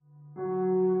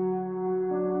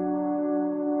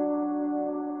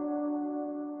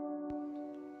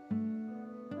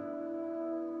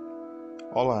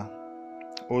Olá,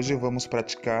 hoje vamos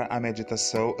praticar a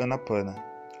meditação Anapana,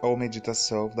 ou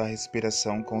meditação da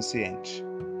respiração consciente.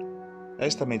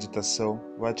 Esta meditação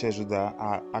vai te ajudar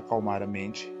a acalmar a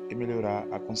mente e melhorar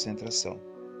a concentração.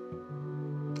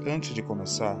 Antes de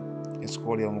começar,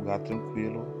 escolha um lugar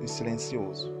tranquilo e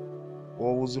silencioso,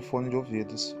 ou use o fone de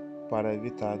ouvidos para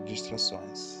evitar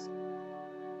distrações.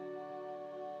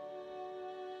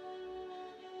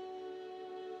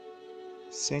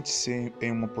 Sente-se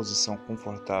em uma posição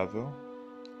confortável,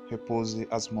 repouse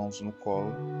as mãos no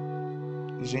colo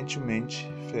e gentilmente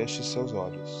feche seus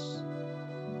olhos.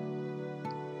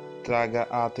 Traga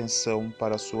a atenção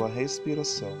para a sua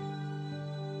respiração.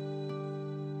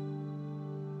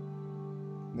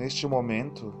 Neste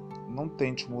momento, não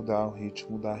tente mudar o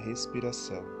ritmo da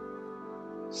respiração.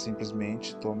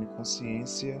 Simplesmente tome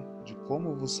consciência de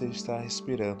como você está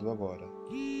respirando agora.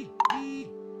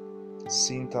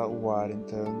 Sinta o ar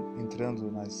entrando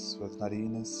nas suas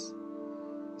narinas.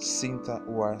 Sinta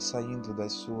o ar saindo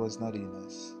das suas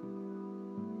narinas.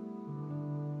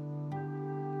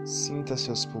 Sinta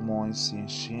seus pulmões se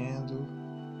enchendo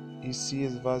e se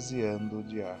esvaziando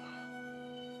de ar.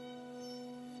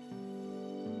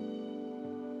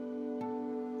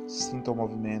 Sinta o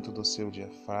movimento do seu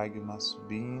diafragma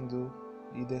subindo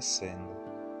e descendo.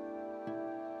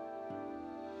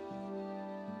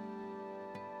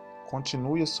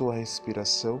 Continue a sua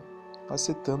respiração,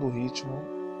 aceitando o ritmo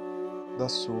da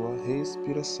sua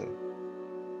respiração.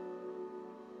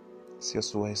 Se a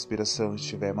sua respiração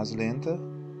estiver mais lenta,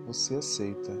 você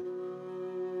aceita.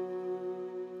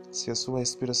 Se a sua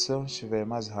respiração estiver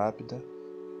mais rápida,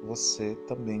 você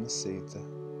também aceita.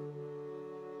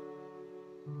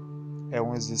 É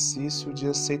um exercício de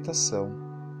aceitação.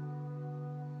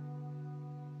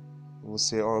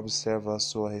 Você observa a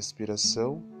sua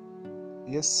respiração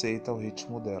e aceita o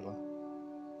ritmo dela.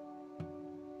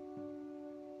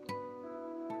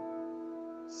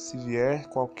 Se vier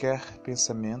qualquer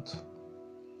pensamento,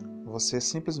 você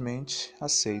simplesmente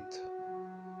aceita.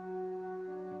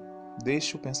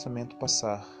 Deixe o pensamento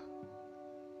passar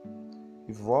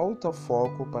e volta o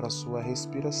foco para a sua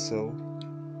respiração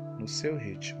no seu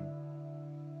ritmo.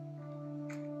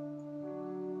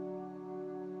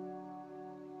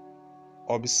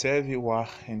 Observe o ar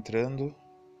entrando,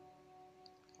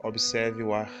 observe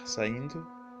o ar saindo.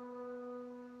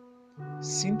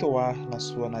 Sinta o ar na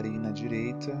sua narina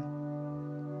direita,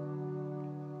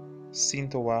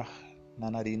 sinta o ar na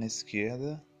narina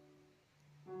esquerda,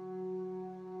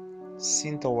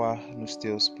 sinta o ar nos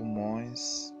teus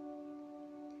pulmões,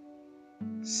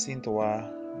 sinta o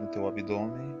ar no teu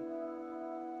abdômen,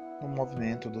 no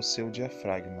movimento do seu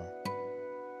diafragma,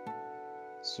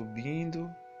 subindo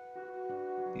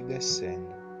e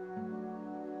descendo.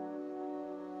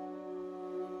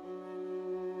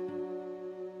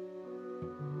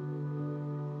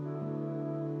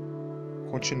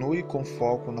 Continue com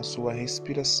foco na sua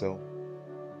respiração.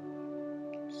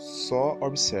 Só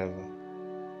observa.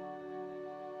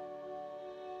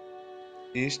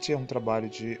 Este é um trabalho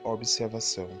de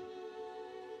observação.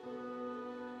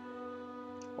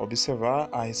 Observar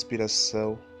a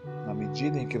respiração, na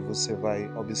medida em que você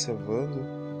vai observando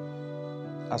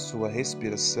a sua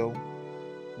respiração,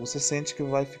 você sente que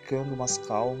vai ficando mais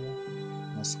calmo,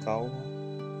 mais calma.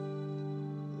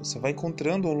 Você vai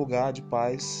encontrando um lugar de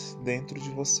paz dentro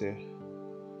de você.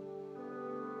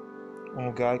 Um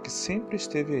lugar que sempre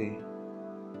esteve aí.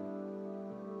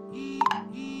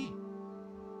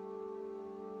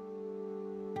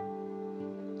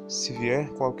 Se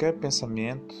vier qualquer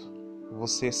pensamento,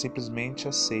 você simplesmente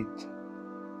aceita.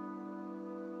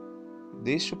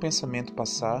 Deixe o pensamento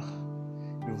passar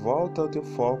e volta o teu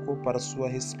foco para a sua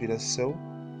respiração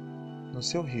no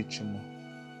seu ritmo.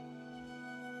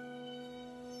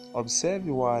 Observe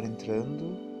o ar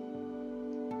entrando,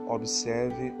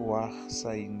 observe o ar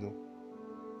saindo.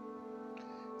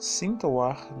 Sinta o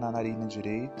ar na narina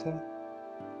direita,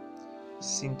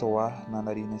 sinta o ar na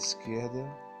narina esquerda,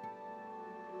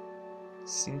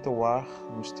 sinta o ar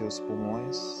nos teus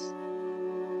pulmões,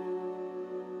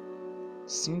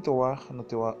 sinta o ar no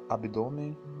teu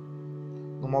abdômen,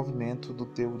 no movimento do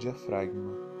teu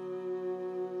diafragma,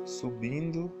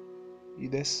 subindo e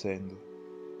descendo.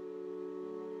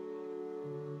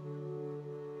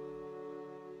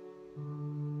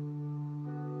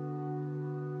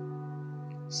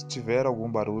 Se tiver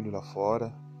algum barulho lá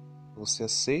fora, você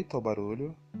aceita o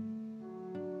barulho.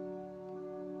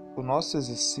 O nosso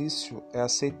exercício é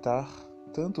aceitar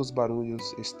tanto os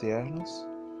barulhos externos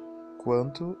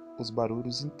quanto os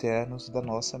barulhos internos da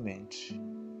nossa mente.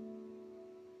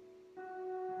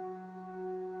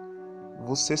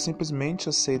 Você simplesmente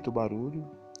aceita o barulho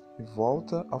e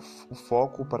volta o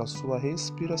foco para a sua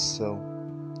respiração,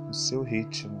 o seu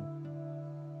ritmo.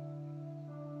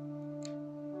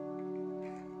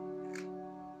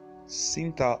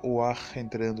 Sinta o ar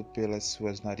entrando pelas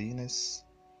suas narinas,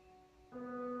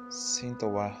 sinta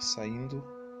o ar saindo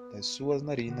das suas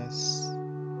narinas,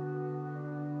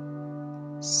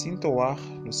 sinta o ar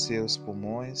nos seus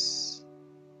pulmões,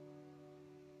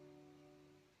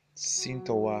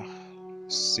 sinta o ar no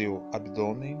seu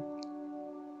abdômen,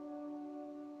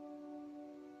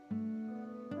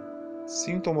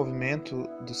 sinta o movimento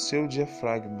do seu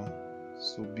diafragma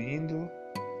subindo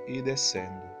e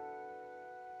descendo.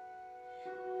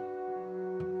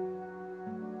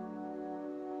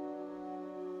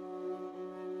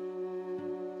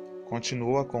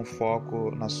 Continua com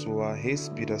foco na sua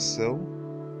respiração.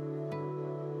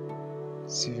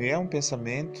 Se vier um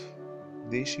pensamento,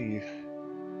 deixe ir.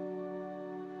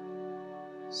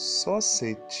 Só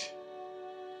aceite.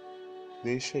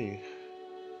 Deixa ir.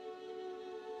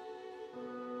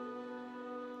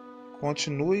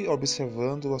 Continue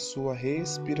observando a sua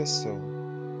respiração.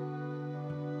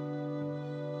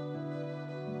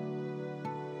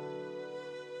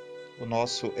 O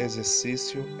nosso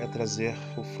exercício é trazer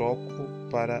o foco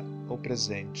para o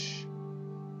presente,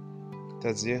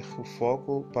 trazer o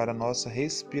foco para a nossa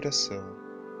respiração.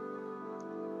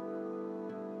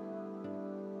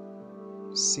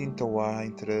 Sinta o ar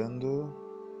entrando,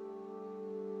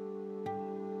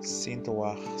 sinta o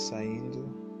ar saindo,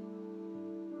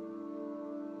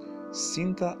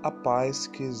 sinta a paz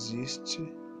que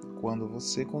existe quando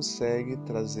você consegue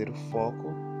trazer o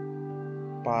foco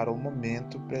para o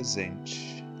momento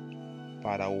presente,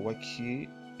 para o aqui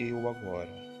e o agora.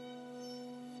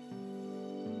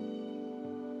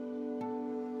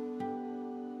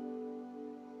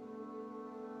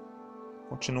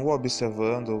 Continua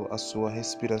observando a sua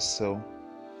respiração.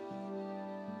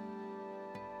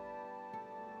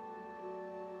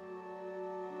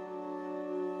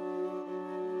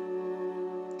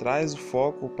 Traz o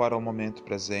foco para o momento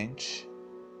presente.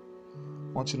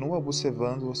 Continua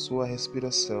observando a sua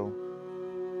respiração.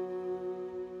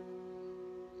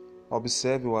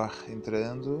 Observe o ar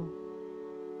entrando.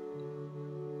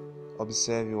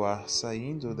 Observe o ar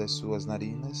saindo das suas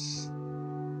narinas.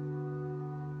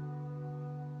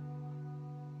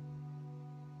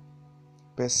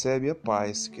 Percebe a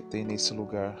paz que tem nesse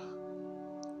lugar,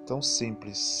 tão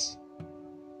simples.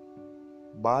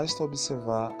 Basta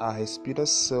observar a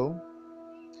respiração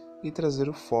e trazer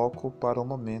o foco para o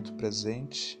momento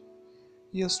presente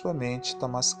e a sua mente está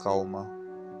mais calma.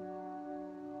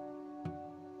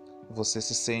 Você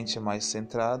se sente mais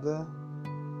centrada,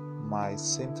 mais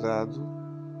centrado.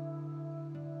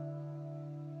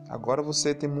 Agora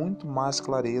você tem muito mais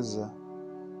clareza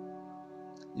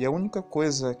e a única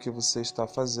coisa que você está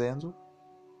fazendo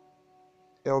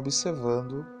é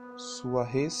observando sua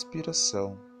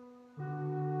respiração.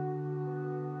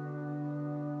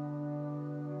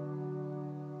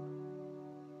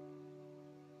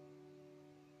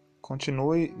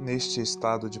 Continue neste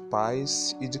estado de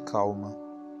paz e de calma.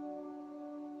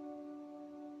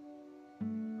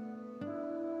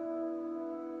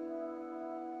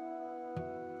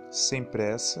 Sem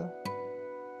pressa,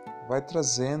 vai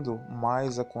trazendo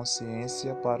mais a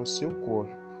consciência para o seu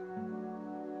corpo.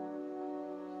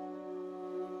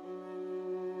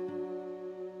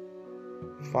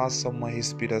 Faça uma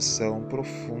respiração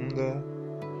profunda.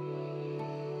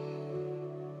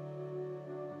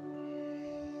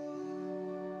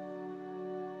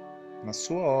 Na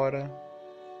sua hora,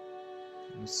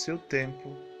 no seu tempo,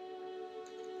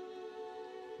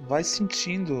 vai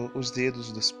sentindo os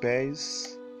dedos dos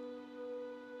pés,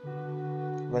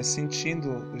 vai sentindo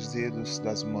os dedos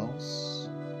das mãos.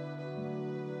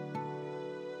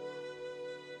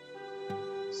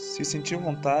 Se sentir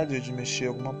vontade de mexer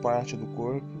alguma parte do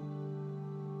corpo,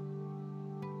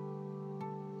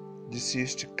 de se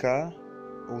esticar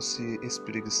ou se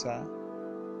espreguiçar,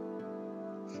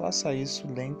 faça isso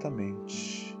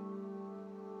lentamente.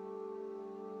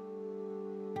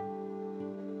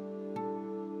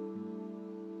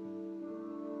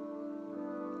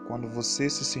 Quando você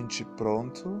se sentir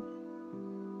pronto,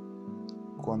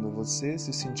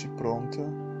 pronta,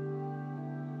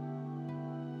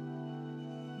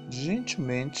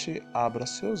 gentilmente abra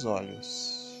seus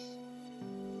olhos.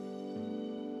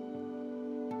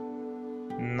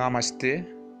 Namastê,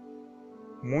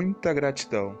 muita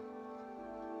gratidão.